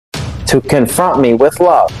to confront me with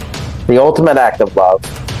love, the ultimate act of love,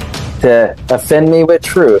 to offend me with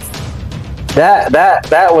truth, that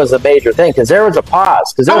was a major thing, because there was a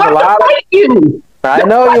pause, because there was a lot of you. I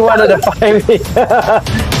know you wanted to fight me,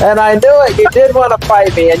 and I knew it. You did want to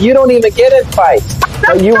fight me, and you don't even get in fights,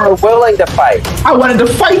 but you were willing to fight. I wanted to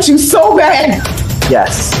fight you so bad.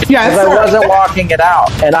 Yes. Yes. Because I wasn't walking it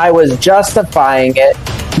out, and I was justifying it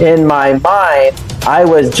in my mind. I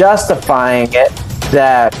was justifying it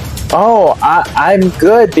that, I'm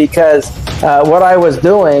good because what I was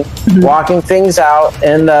doing, walking things out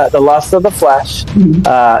in the lust of the flesh,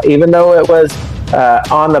 even though it was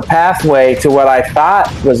on the pathway to what I thought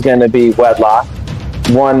was going to be wedlock,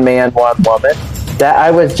 one man, one woman, that I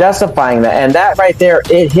was justifying that. And that right there,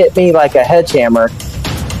 it hit me like a hedgehammer,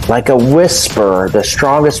 like a whisper, the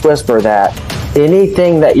strongest whisper, that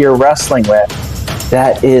anything that you're wrestling with,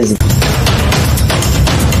 that is